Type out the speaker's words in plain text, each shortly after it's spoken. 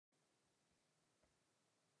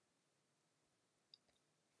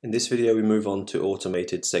In this video we move on to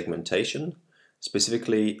automated segmentation,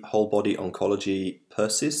 specifically whole body oncology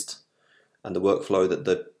PERCIST and the workflow that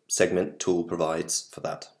the segment tool provides for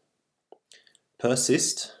that.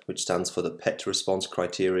 PERCIST, which stands for the PET response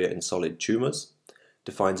criteria in solid tumors,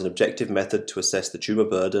 defines an objective method to assess the tumor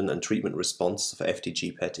burden and treatment response for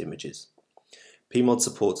FDG PET images. Pmod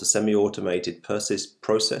supports a semi-automated PERCIST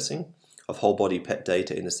processing of whole body PET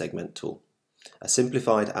data in the segment tool. A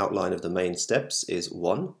simplified outline of the main steps is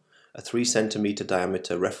 1. A 3 cm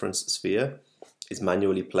diameter reference sphere is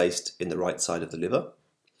manually placed in the right side of the liver.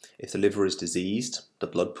 If the liver is diseased, the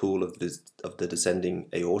blood pool of the descending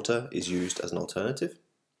aorta is used as an alternative.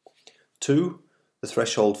 2. The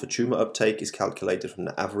threshold for tumor uptake is calculated from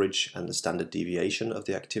the average and the standard deviation of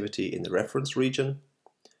the activity in the reference region.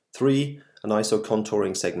 3. An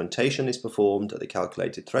isocontouring segmentation is performed at the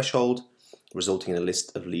calculated threshold, resulting in a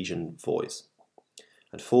list of lesion voids.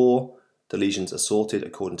 And 4. The lesions are sorted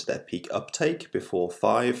according to their peak uptake. Before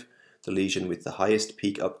 5, the lesion with the highest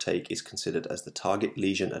peak uptake is considered as the target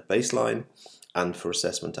lesion at baseline and for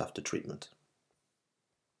assessment after treatment.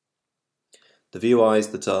 The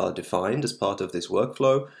VOIs that are defined as part of this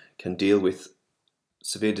workflow can deal with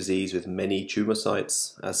severe disease with many tumor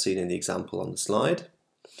sites, as seen in the example on the slide,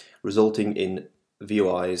 resulting in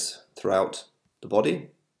VOIs throughout the body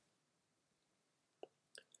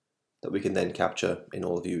that we can then capture in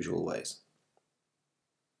all the usual ways.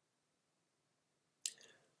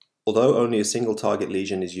 Although only a single target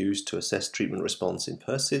lesion is used to assess treatment response in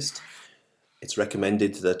PERCIST, it's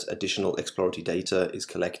recommended that additional exploratory data is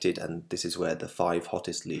collected, and this is where the 5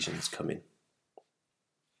 hottest lesions come in.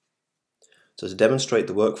 So to demonstrate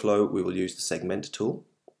the workflow, we will use the segment tool.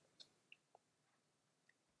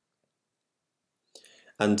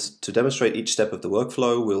 And to demonstrate each step of the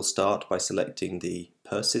workflow, we'll start by selecting the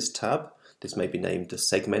PERCIST tab. This may be named the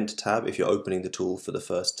segment tab if you're opening the tool for the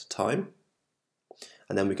first time.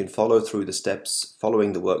 And then we can follow through the steps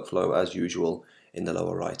following the workflow as usual in the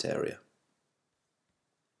lower right area.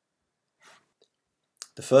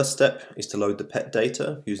 The first step is to load the PET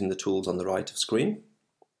data using the tools on the right of screen.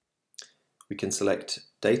 We can select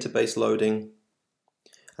database loading,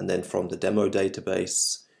 and then from the demo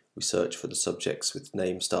database we search for the subjects with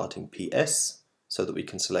name starting PS so that we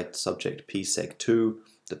can select subject PSEG2,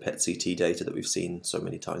 the PET-CT data that we've seen so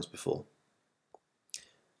many times before.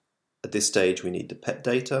 At this stage we need the PET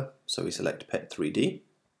data, so we select PET3D,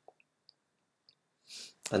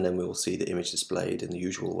 and then we will see the image displayed in the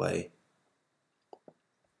usual way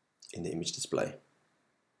in the image display.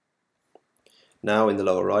 Now in the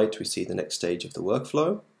lower right we see the next stage of the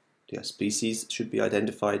workflow. The species should be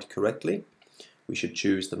identified correctly. We should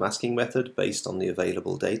choose the masking method based on the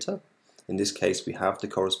available data. In this case we have the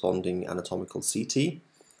corresponding anatomical CT,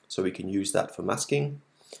 so we can use that for masking,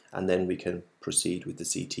 and then we can proceed with the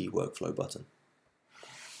CT workflow button.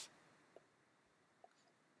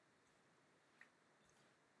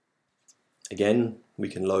 Again, we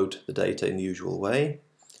can load the data in the usual way,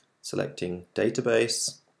 selecting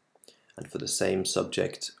database, and for the same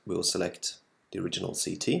subject we will select the original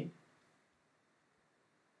CT.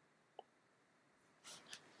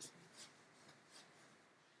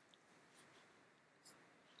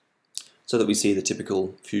 So that we see the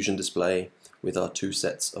typical fusion display with our 2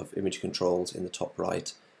 sets of image controls in the top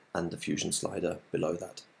right and the fusion slider below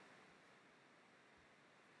that.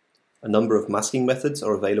 A number of masking methods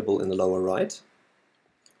are available in the lower right,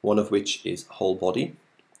 one of which is whole body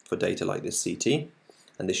for data like this CT,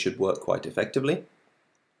 and this should work quite effectively.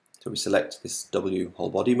 So we select this W whole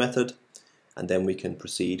body method, and then we can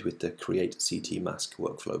proceed with the create CT mask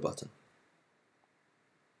workflow button.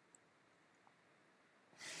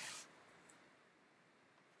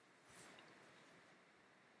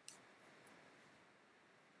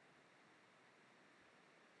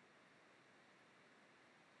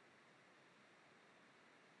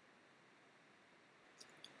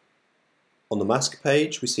 On the mask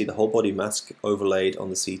page we see the whole body mask overlaid on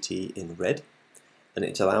the CT in red, and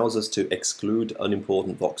it allows us to exclude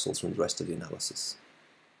unimportant voxels from the rest of the analysis.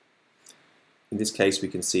 In this case we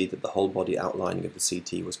can see that the whole body outlining of the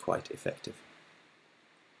CT was quite effective.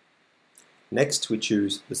 Next we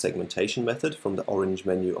choose the segmentation method from the orange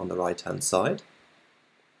menu on the right hand side.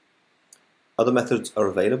 Other methods are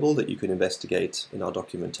available that you can investigate in our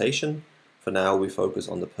documentation. For now we focus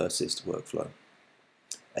on the PERCIST workflow.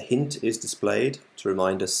 A hint is displayed to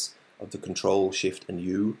remind us of the Control, Shift and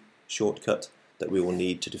U shortcut that we will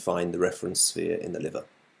need to define the reference sphere in the liver.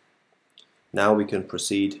 Now we can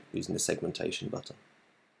proceed using the segmentation button.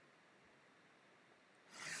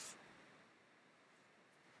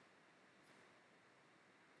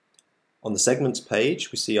 On the segments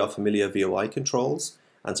page we see our familiar VOI controls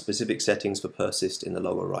and specific settings for PERCIST in the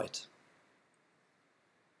lower right.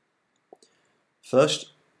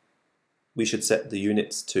 First, we should set the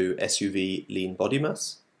units to SUV lean body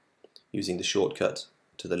mass using the shortcut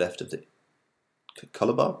to the left of the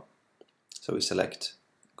color bar. So we select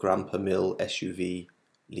gram per mil SUV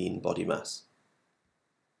lean body mass.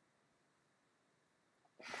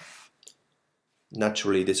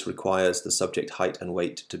 Naturally, this requires the subject height and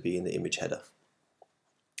weight to be in the image header.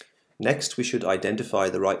 Next, we should identify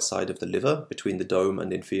the right side of the liver between the dome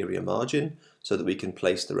and inferior margin so that we can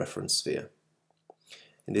place the reference sphere.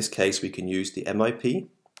 In this case, we can use the MIP.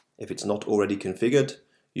 If it's not already configured,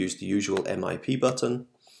 use the usual MIP button,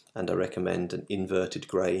 and I recommend an inverted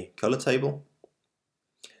grey color table.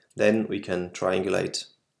 Then we can triangulate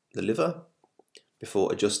the liver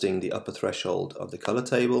before adjusting the upper threshold of the color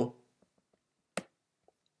table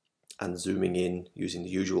and zooming in using the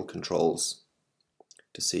usual controls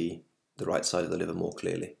to see the right side of the liver more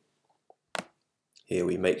clearly. Here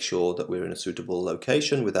we make sure that we're in a suitable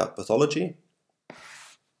location without pathology.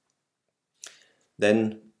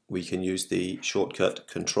 Then we can use the shortcut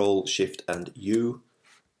Control, Shift and U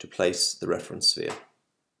to place the reference sphere.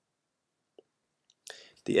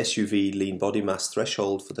 The SUV lean body mass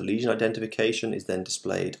threshold for the lesion identification is then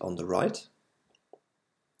displayed on the right,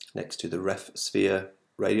 next to the Ref Sphere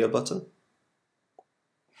radio button.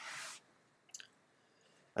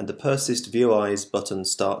 And the PERCIST VOIs button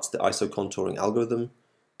starts the isocontouring algorithm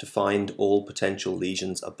to find all potential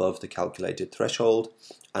lesions above the calculated threshold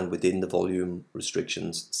and within the volume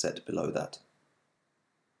restrictions set below that.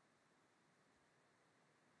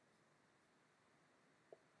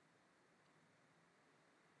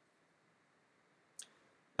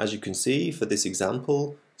 As you can see, for this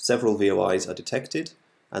example, several VOIs are detected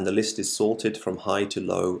and the list is sorted from high to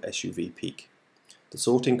low SUV peak. The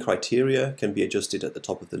sorting criteria can be adjusted at the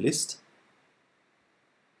top of the list.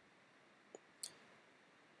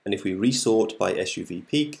 And if we resort by SUV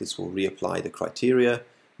peak, this will reapply the criteria,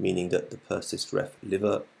 meaning that the PERCIST Ref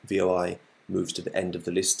liver VOI moves to the end of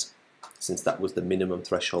the list, since that was the minimum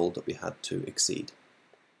threshold that we had to exceed.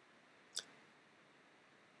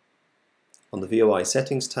 On the VOI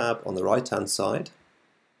settings tab on the right-hand side,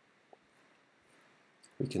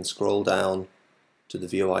 we can scroll down to the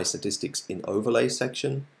VOI statistics in overlay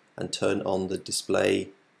section and turn on the display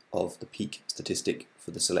of the peak statistic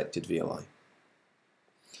for the selected VOI.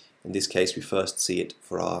 In this case, we first see it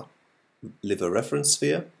for our liver reference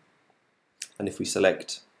sphere, and if we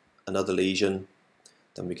select another lesion,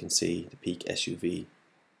 then we can see the peak SUV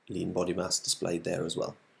lean body mass displayed there as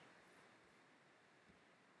well.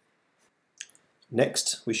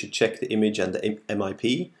 Next, we should check the image and the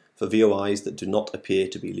MIP for VOIs that do not appear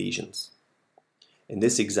to be lesions. In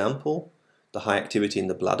this example, the high activity in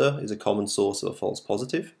the bladder is a common source of a false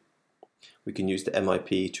positive. We can use the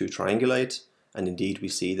MIP to triangulate, and indeed we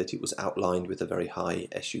see that it was outlined with a very high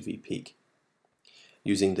SUV peak.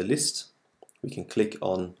 Using the list, we can click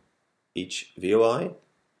on each VOI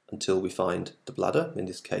until we find the bladder, in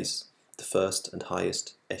this case the first and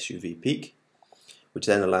highest SUV peak, which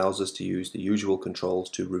then allows us to use the usual controls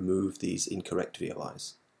to remove these incorrect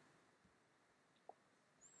VOIs.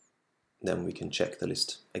 Then we can check the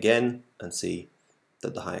list again and see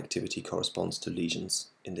that the high activity corresponds to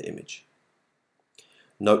lesions in the image.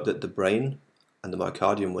 Note that the brain and the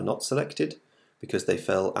myocardium were not selected because they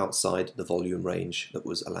fell outside the volume range that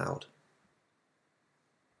was allowed.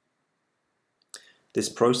 This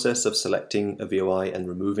process of selecting a VOI and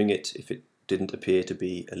removing it if it didn't appear to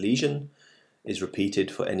be a lesion is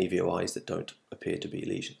repeated for any VOIs that don't appear to be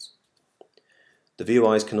lesions. The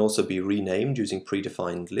VOIs can also be renamed using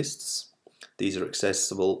predefined lists. These are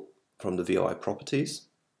accessible from the VOI properties.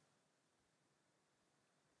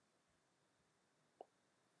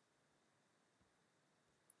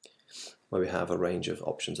 Where we have a range of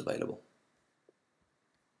options available.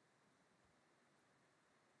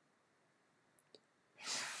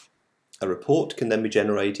 A report can then be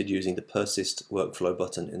generated using the PERCIST workflow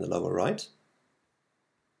button in the lower right.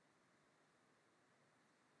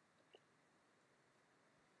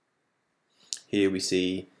 Here we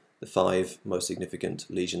see the 5 most significant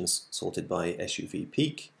lesions sorted by SUV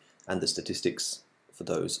peak and the statistics for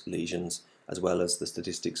those lesions, as well as the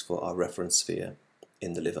statistics for our reference sphere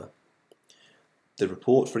in the liver. The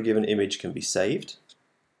report for a given image can be saved,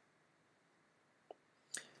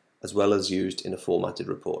 as well as used in a formatted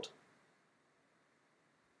report.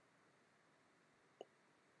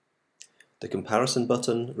 The comparison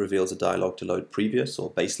button reveals a dialog to load previous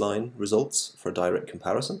or baseline results for a direct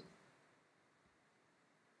comparison.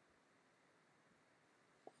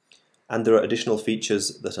 And there are additional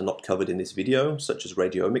features that are not covered in this video, such as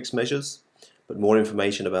radiomics measures, but more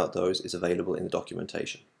information about those is available in the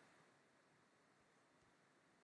documentation.